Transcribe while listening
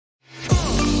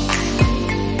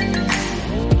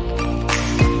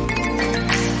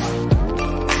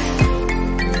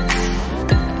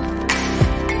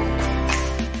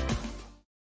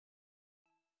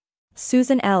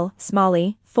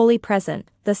SusanLSmalley, Fully Present,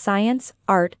 The Science,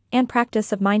 Art, and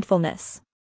Practice of Mindfulness.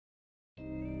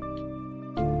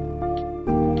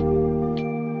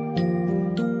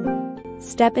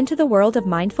 Step into the world of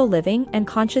mindful living and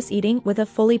conscious eating with a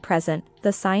Fully Present,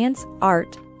 The Science,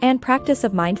 Art, and Practice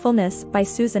of Mindfulness by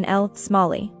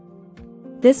SusanLSmalley.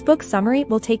 This book summary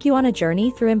will take you on a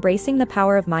journey through embracing the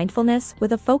power of mindfulness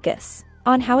with a focus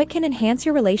on how it can enhance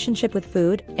your relationship with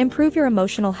food, improve your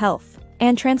emotional health,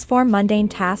 and transform mundane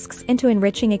tasks into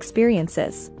enriching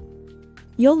experiences.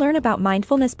 You'll learn about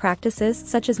mindfulness practices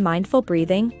such as mindful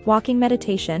breathing, walking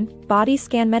meditation, body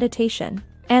scan meditation,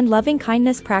 and loving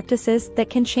kindness practices that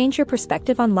can change your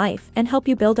perspective on life and help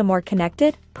you build a more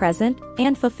connected, present,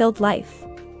 and fulfilled life.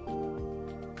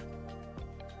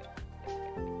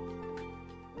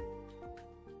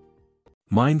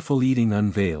 Mindful Eating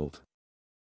Unveiled.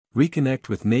 Reconnect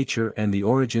with nature and the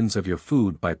origins of your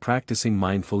food by practicing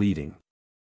mindful eating.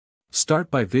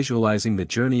 Start by visualizing the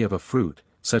journey of a fruit,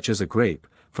 such as a grape,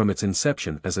 from its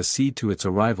inception as a seed to its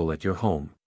arrival at your home.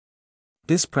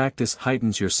 This practice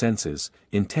heightens your senses,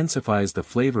 intensifies the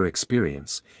flavor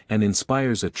experience, and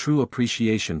inspires a true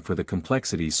appreciation for the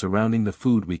complexities surrounding the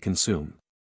food we consume.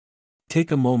 Take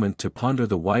a moment to ponder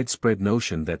the widespread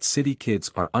notion that city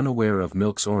kids are unaware of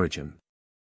milk's origin.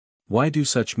 Why do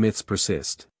such myths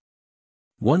persist?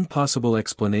 One possible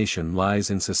explanation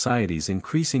lies in society's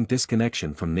increasing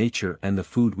disconnection from nature and the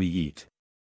food we eat.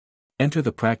 Enter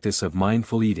the practice of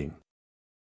mindful eating.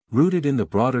 Rooted in the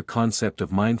broader concept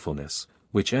of mindfulness,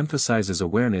 which emphasizes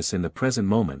awareness in the present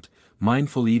moment,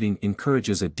 mindful eating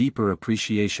encourages a deeper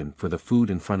appreciation for the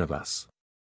food in front of us.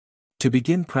 To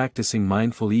begin practicing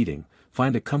mindful eating,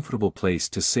 find a comfortable place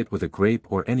to sit with a grape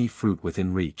or any fruit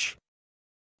within reach.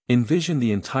 Envision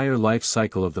the entire life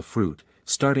cycle of the fruit,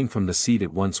 starting from the seed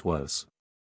it once was.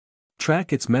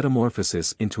 Track its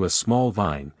metamorphosis into a small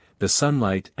vine, the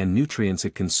sunlight and nutrients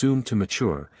it consumed to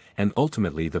mature, and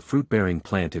ultimately the fruit-bearing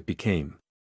plant it became.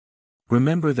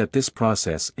 Remember that this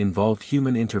process involved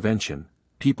human intervention,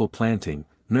 people planting,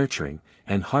 nurturing,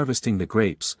 and harvesting the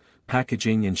grapes,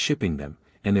 packaging and shipping them,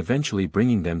 and eventually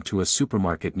bringing them to a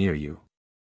supermarket near you.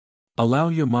 Allow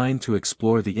your mind to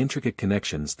explore the intricate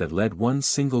connections that led one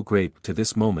single grape to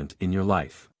this moment in your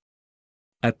life.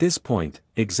 At this point,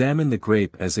 examine the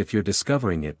grape as if you're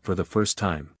discovering it for the first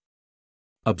time.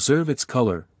 Observe its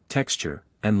color, texture,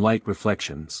 and light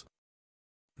reflections.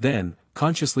 Then,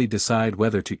 consciously decide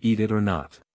whether to eat it or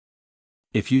not.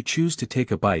 If you choose to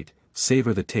take a bite,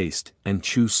 savor the taste, and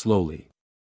chew slowly.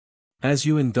 As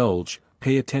you indulge,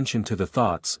 pay attention to the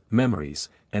thoughts, memories,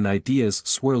 and ideas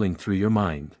swirling through your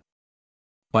mind.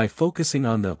 By focusing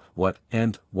on the what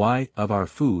and why of our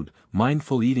food,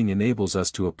 mindful eating enables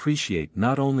us to appreciate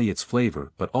not only its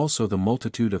flavor but also the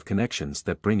multitude of connections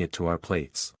that bring it to our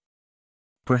plates.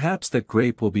 Perhaps that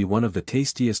grape will be one of the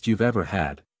tastiest you've ever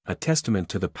had, a testament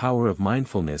to the power of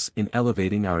mindfulness in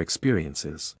elevating our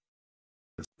experiences.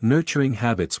 Nurturing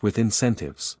habits with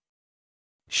incentives.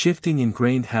 Shifting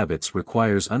ingrained habits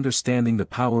requires understanding the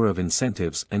power of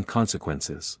incentives and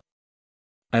consequences.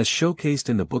 As showcased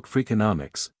in the book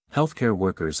Freakonomics, healthcare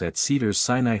workers at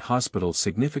Cedars-Sinai Hospital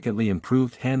significantly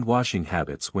improved hand-washing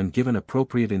habits when given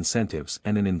appropriate incentives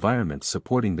and an environment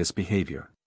supporting this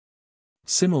behavior.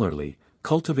 Similarly,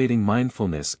 cultivating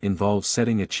mindfulness involves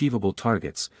setting achievable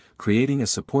targets, creating a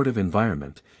supportive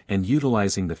environment, and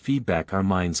utilizing the feedback our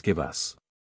minds give us.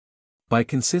 By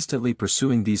consistently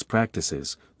pursuing these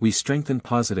practices, we strengthen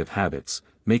positive habits,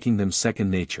 making them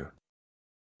second nature.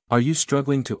 Are you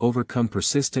struggling to overcome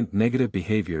persistent negative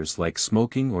behaviors like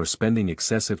smoking or spending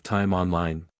excessive time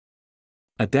online?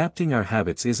 Adapting our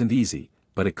habits isn't easy,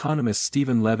 but economist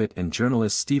Stephen Levitt and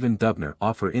journalist Stephen Dubner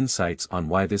offer insights on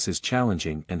why this is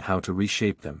challenging and how to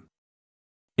reshape them.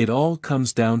 It all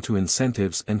comes down to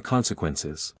incentives and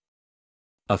consequences.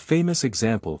 A famous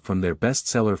example from their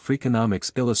bestseller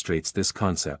Freakonomics illustrates this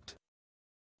concept.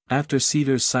 After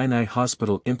Cedars-Sinai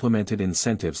Hospital implemented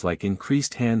incentives like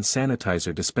increased hand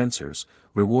sanitizer dispensers,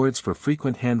 rewards for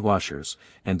frequent hand washers,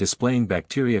 and displaying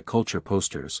bacteria culture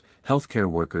posters, healthcare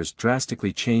workers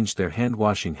drastically changed their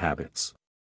hand-washing habits.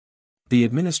 The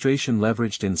administration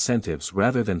leveraged incentives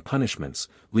rather than punishments,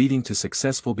 leading to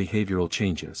successful behavioral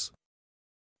changes.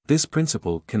 This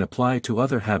principle can apply to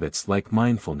other habits like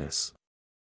mindfulness.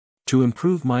 To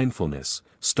improve mindfulness,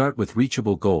 start with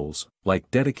reachable goals, like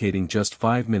dedicating just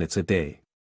 5 minutes a day.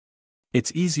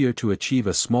 It's easier to achieve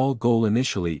a small goal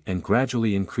initially and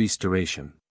gradually increase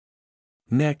duration.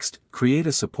 Next, create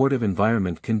a supportive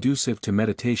environment conducive to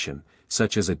meditation,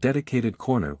 such as a dedicated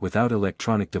corner without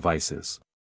electronic devices.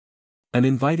 An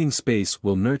inviting space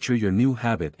will nurture your new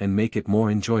habit and make it more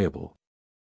enjoyable.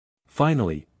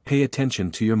 Finally, Pay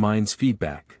attention to your mind's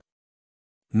feedback.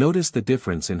 Notice the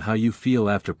difference in how you feel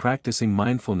after practicing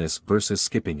mindfulness versus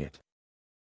skipping it.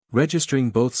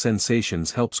 Registering both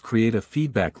sensations helps create a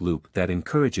feedback loop that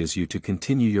encourages you to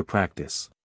continue your practice.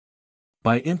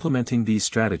 By implementing these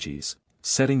strategies,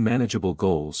 setting manageable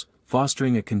goals,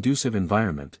 fostering a conducive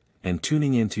environment, and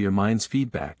tuning into your mind's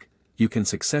feedback, you can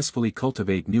successfully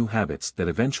cultivate new habits that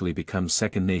eventually become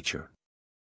second nature.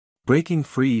 Breaking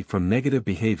free from negative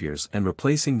behaviors and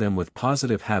replacing them with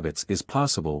positive habits is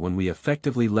possible when we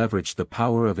effectively leverage the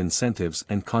power of incentives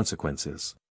and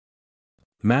consequences.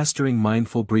 Mastering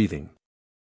mindful breathing.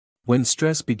 When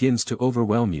stress begins to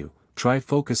overwhelm you, try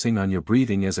focusing on your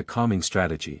breathing as a calming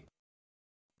strategy.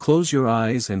 Close your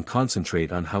eyes and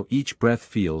concentrate on how each breath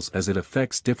feels as it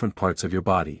affects different parts of your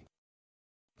body.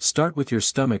 Start with your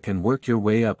stomach and work your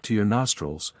way up to your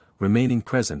nostrils, remaining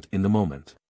present in the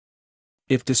moment.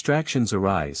 If distractions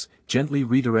arise, gently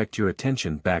redirect your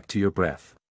attention back to your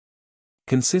breath.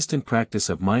 Consistent practice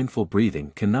of mindful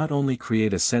breathing can not only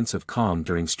create a sense of calm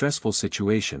during stressful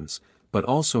situations, but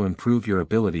also improve your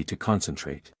ability to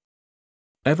concentrate.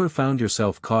 Ever found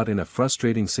yourself caught in a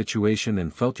frustrating situation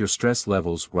and felt your stress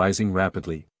levels rising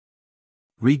rapidly?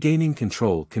 Regaining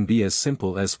control can be as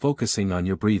simple as focusing on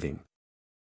your breathing.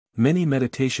 Many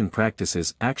meditation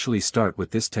practices actually start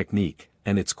with this technique,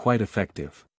 and it's quite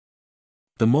effective.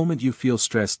 The moment you feel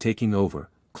stress taking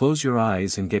over, close your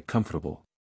eyes and get comfortable.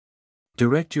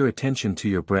 Direct your attention to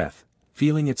your breath,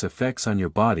 feeling its effects on your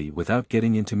body without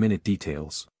getting into minute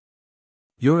details.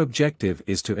 Your objective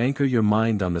is to anchor your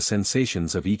mind on the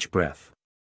sensations of each breath.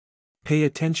 Pay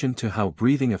attention to how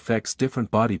breathing affects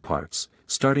different body parts,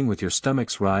 starting with your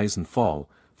stomach's rise and fall,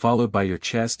 followed by your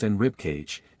chest and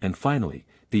ribcage, and finally,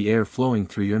 the air flowing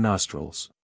through your nostrils.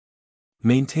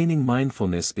 Maintaining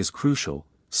mindfulness is crucial.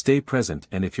 Stay present,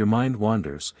 and if your mind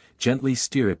wanders, gently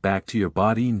steer it back to your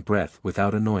body and breath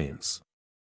without annoyance.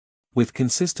 With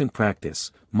consistent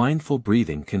practice, mindful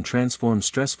breathing can transform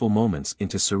stressful moments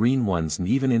into serene ones and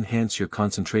even enhance your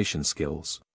concentration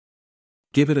skills.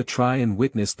 Give it a try and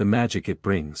witness the magic it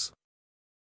brings.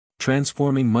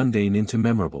 Transforming mundane into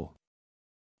memorable.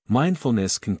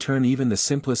 Mindfulness can turn even the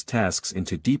simplest tasks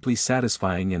into deeply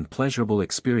satisfying and pleasurable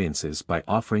experiences by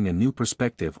offering a new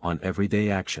perspective on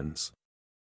everyday actions.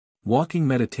 Walking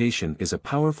meditation is a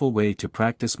powerful way to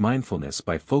practice mindfulness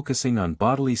by focusing on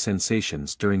bodily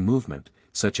sensations during movement,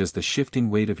 such as the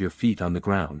shifting weight of your feet on the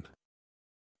ground.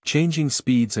 Changing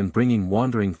speeds and bringing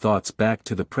wandering thoughts back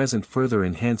to the present further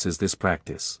enhances this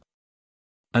practice.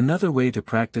 Another way to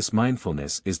practice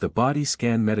mindfulness is the body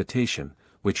scan meditation,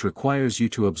 which requires you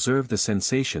to observe the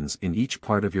sensations in each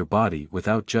part of your body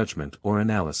without judgment or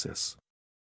analysis.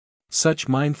 Such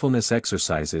mindfulness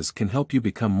exercises can help you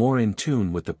become more in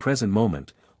tune with the present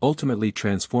moment, ultimately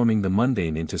transforming the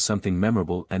mundane into something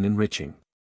memorable and enriching.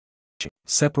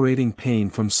 Separating pain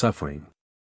from suffering.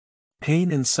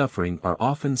 Pain and suffering are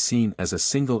often seen as a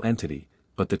single entity,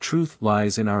 but the truth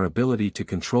lies in our ability to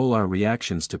control our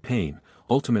reactions to pain,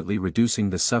 ultimately reducing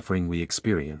the suffering we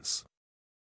experience.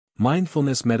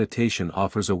 Mindfulness meditation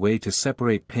offers a way to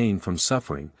separate pain from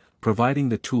suffering, providing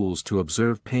the tools to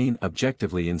observe pain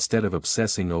objectively instead of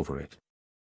obsessing over it.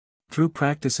 Through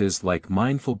practices like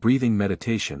mindful breathing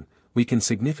meditation, we can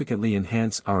significantly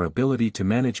enhance our ability to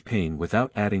manage pain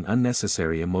without adding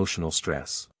unnecessary emotional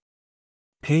stress.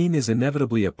 Pain is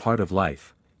inevitably a part of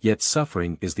life, yet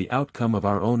suffering is the outcome of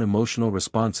our own emotional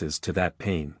responses to that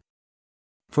pain.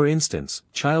 For instance,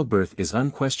 childbirth is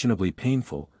unquestionably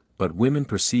painful, but women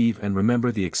perceive and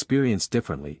remember the experience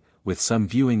differently, with some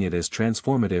viewing it as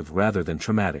transformative rather than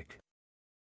traumatic.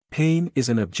 Pain is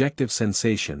an objective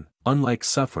sensation, unlike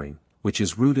suffering, which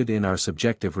is rooted in our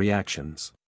subjective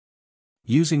reactions.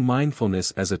 Using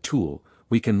mindfulness as a tool,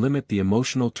 we can limit the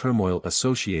emotional turmoil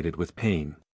associated with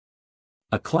pain.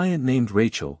 A client named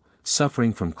Rachel,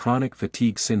 suffering from chronic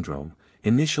fatigue syndrome,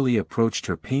 initially approached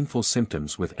her painful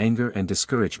symptoms with anger and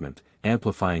discouragement,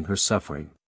 amplifying her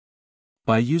suffering.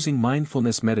 By using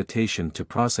mindfulness meditation to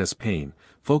process pain,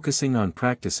 focusing on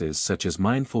practices such as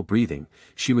mindful breathing,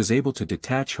 she was able to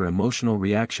detach her emotional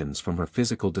reactions from her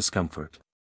physical discomfort.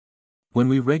 When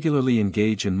we regularly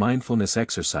engage in mindfulness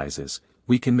exercises,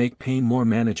 we can make pain more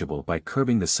manageable by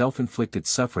curbing the self-inflicted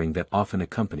suffering that often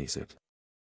accompanies it.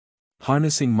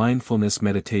 Harnessing mindfulness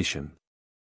meditation.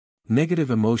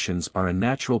 Negative emotions are a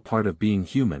natural part of being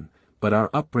human, but our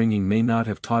upbringing may not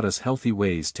have taught us healthy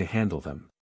ways to handle them.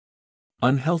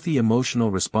 Unhealthy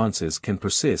emotional responses can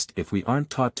persist if we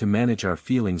aren't taught to manage our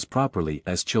feelings properly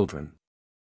as children.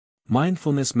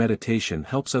 Mindfulness meditation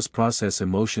helps us process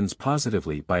emotions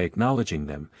positively by acknowledging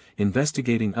them,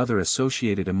 investigating other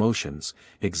associated emotions,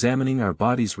 examining our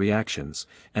body's reactions,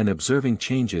 and observing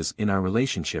changes in our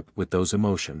relationship with those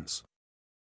emotions.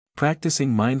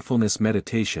 Practicing mindfulness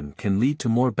meditation can lead to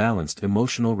more balanced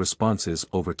emotional responses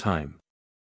over time.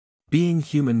 Being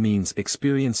human means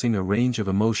experiencing a range of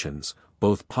emotions,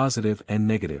 both positive and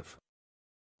negative.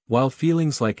 While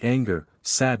feelings like anger,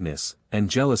 sadness, and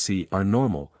jealousy are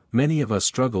normal, many of us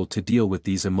struggle to deal with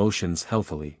these emotions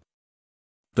healthily.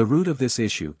 The root of this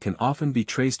issue can often be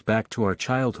traced back to our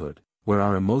childhood, where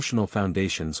our emotional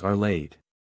foundations are laid.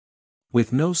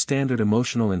 With no standard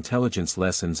emotional intelligence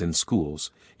lessons in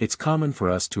schools, it's common for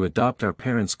us to adopt our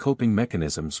parents' coping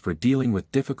mechanisms for dealing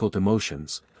with difficult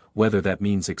emotions, whether that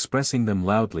means expressing them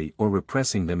loudly or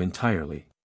repressing them entirely.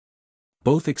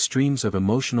 Both extremes of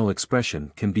emotional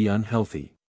expression can be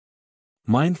unhealthy.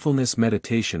 Mindfulness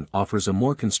meditation offers a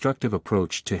more constructive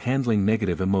approach to handling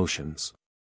negative emotions.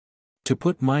 To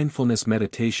put mindfulness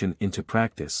meditation into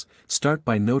practice, start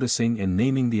by noticing and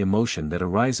naming the emotion that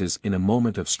arises in a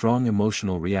moment of strong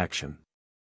emotional reaction.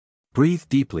 Breathe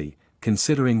deeply,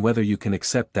 considering whether you can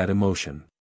accept that emotion.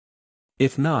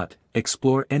 If not,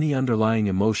 explore any underlying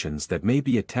emotions that may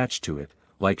be attached to it,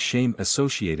 like shame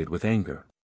associated with anger.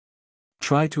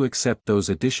 Try to accept those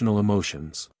additional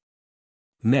emotions.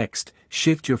 Next,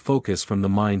 shift your focus from the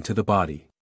mind to the body.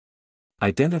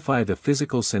 Identify the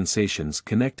physical sensations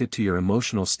connected to your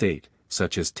emotional state,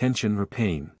 such as tension or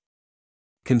pain.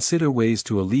 Consider ways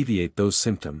to alleviate those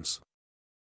symptoms.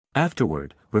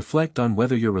 Afterward, reflect on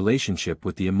whether your relationship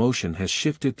with the emotion has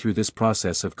shifted through this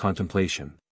process of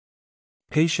contemplation.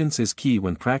 Patience is key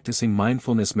when practicing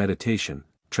mindfulness meditation.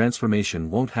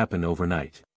 Transformation won't happen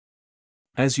overnight.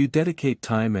 As you dedicate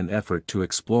time and effort to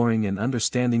exploring and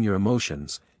understanding your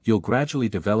emotions, you'll gradually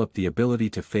develop the ability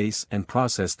to face and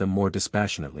process them more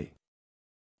dispassionately.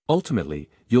 Ultimately,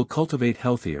 you'll cultivate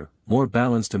healthier, more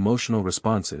balanced emotional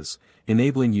responses,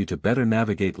 enabling you to better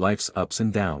navigate life's ups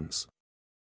and downs.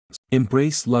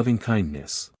 Embrace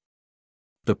loving-kindness.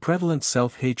 The prevalent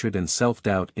self-hatred and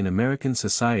self-doubt in American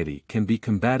society can be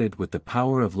combated with the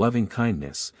power of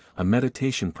loving-kindness, a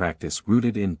meditation practice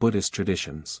rooted in Buddhist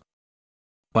traditions.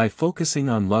 By focusing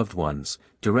on loved ones,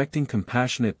 directing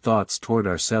compassionate thoughts toward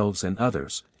ourselves and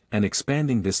others, and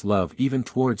expanding this love even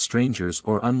toward strangers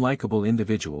or unlikable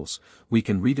individuals, we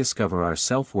can rediscover our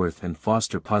self-worth and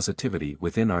foster positivity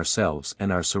within ourselves and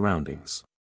our surroundings.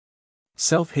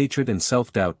 Self-hatred and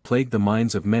self-doubt plague the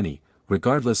minds of many,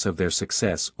 regardless of their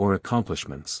success or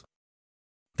accomplishments.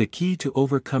 The key to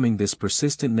overcoming this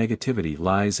persistent negativity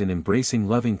lies in embracing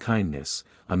loving-kindness,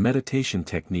 a meditation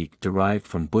technique derived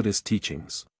from Buddhist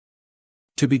teachings.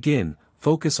 To begin,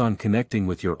 focus on connecting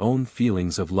with your own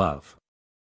feelings of love.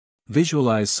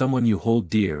 Visualize someone you hold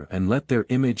dear and let their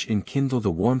image enkindle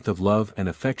the warmth of love and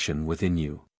affection within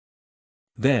you.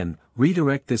 Then,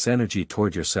 redirect this energy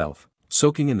toward yourself,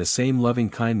 soaking in the same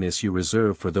loving-kindness you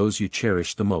reserve for those you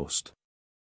cherish the most.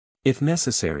 If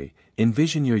necessary,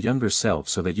 envision your younger self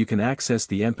so that you can access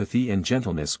the empathy and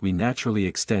gentleness we naturally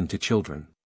extend to children.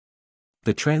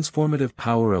 The transformative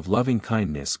power of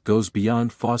loving-kindness goes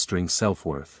beyond fostering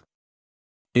self-worth.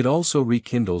 It also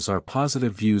rekindles our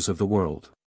positive views of the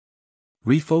world.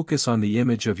 Refocus on the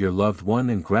image of your loved one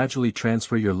and gradually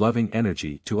transfer your loving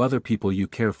energy to other people you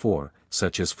care for,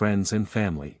 such as friends and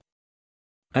family.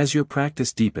 As your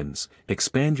practice deepens,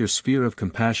 expand your sphere of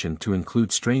compassion to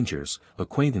include strangers,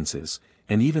 acquaintances,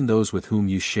 and even those with whom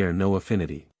you share no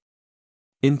affinity.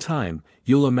 In time,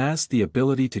 you'll amass the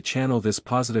ability to channel this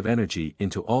positive energy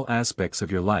into all aspects of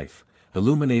your life,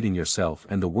 illuminating yourself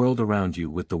and the world around you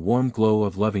with the warm glow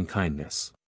of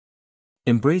loving-kindness.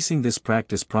 Embracing this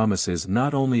practice promises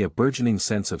not only a burgeoning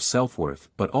sense of self-worth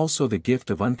but also the gift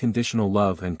of unconditional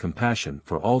love and compassion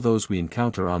for all those we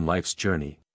encounter on life's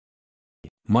journey.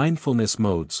 Mindfulness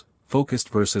modes, focused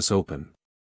versus open.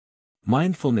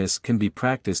 Mindfulness can be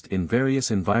practiced in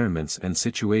various environments and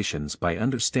situations by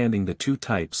understanding the two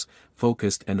types,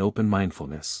 focused and open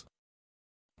mindfulness.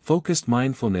 Focused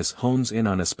mindfulness hones in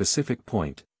on a specific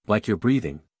point, like your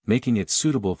breathing, making it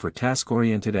suitable for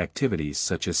task-oriented activities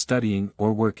such as studying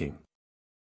or working.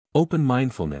 Open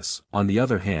mindfulness, on the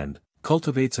other hand,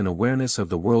 cultivates an awareness of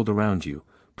the world around you,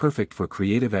 perfect for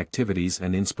creative activities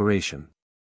and inspiration.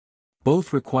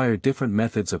 Both require different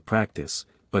methods of practice,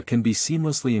 but can be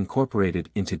seamlessly incorporated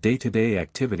into day-to-day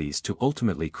activities to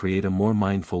ultimately create a more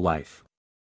mindful life.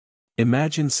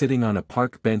 Imagine sitting on a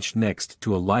park bench next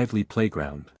to a lively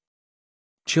playground.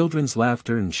 Children's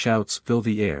laughter and shouts fill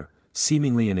the air,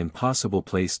 seemingly an impossible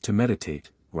place to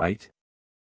meditate, right?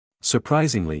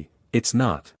 Surprisingly, it's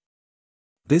not.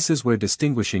 This is where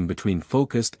distinguishing between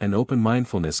focused and open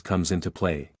mindfulness comes into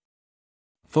play.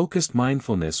 Focused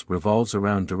mindfulness revolves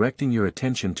around directing your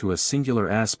attention to a singular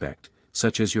aspect,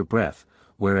 such as your breath,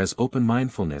 whereas open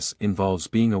mindfulness involves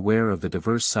being aware of the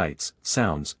diverse sights,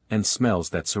 sounds, and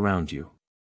smells that surround you.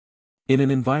 In an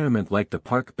environment like the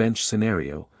park bench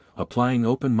scenario, applying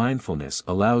open mindfulness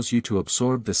allows you to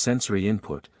absorb the sensory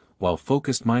input, while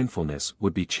focused mindfulness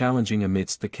would be challenging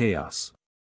amidst the chaos.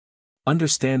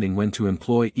 Understanding when to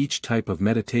employ each type of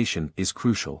meditation is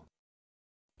crucial.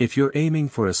 If you're aiming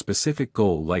for a specific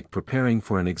goal like preparing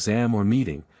for an exam or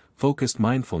meeting, focused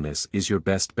mindfulness is your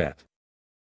best bet.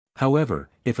 However,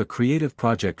 if a creative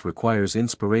project requires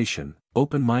inspiration,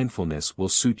 open mindfulness will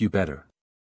suit you better.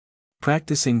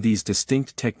 Practicing these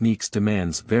distinct techniques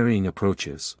demands varying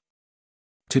approaches.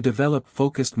 To develop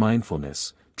focused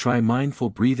mindfulness, try mindful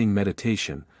breathing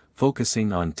meditation,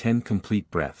 focusing on 10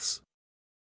 complete breaths.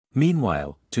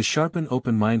 Meanwhile, to sharpen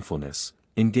open mindfulness,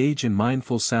 engage in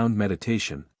mindful sound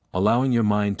meditation, allowing your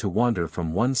mind to wander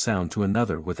from one sound to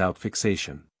another without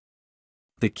fixation.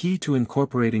 The key to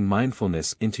incorporating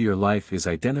mindfulness into your life is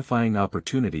identifying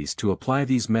opportunities to apply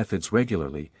these methods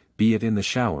regularly, be it in the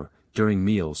shower, during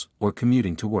meals, or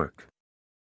commuting to work.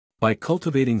 By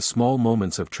cultivating small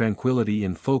moments of tranquility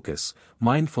and focus,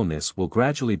 mindfulness will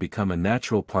gradually become a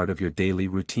natural part of your daily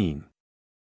routine.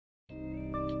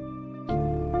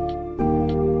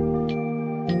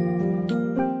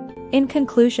 In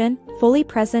conclusion, Fully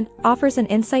Present offers an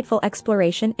insightful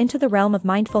exploration into the realm of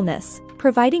mindfulness,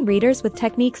 providing readers with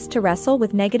techniques to wrestle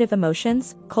with negative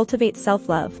emotions, cultivate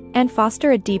self-love, and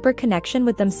foster a deeper connection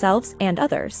with themselves and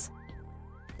others.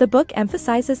 The book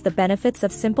emphasizes the benefits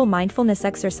of simple mindfulness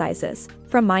exercises,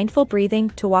 from mindful breathing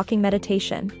to walking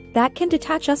meditation, that can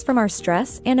detach us from our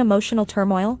stress and emotional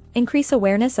turmoil, increase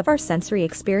awareness of our sensory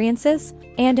experiences,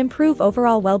 and improve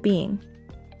overall well-being.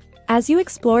 As you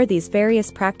explore these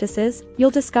various practices,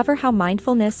 you'll discover how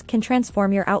mindfulness can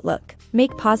transform your outlook,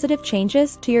 make positive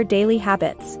changes to your daily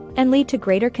habits, and lead to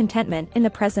greater contentment in the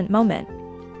present moment.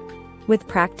 With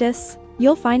practice,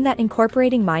 you'll find that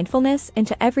incorporating mindfulness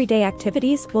into everyday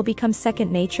activities will become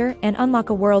second nature and unlock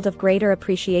a world of greater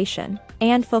appreciation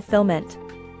and fulfillment.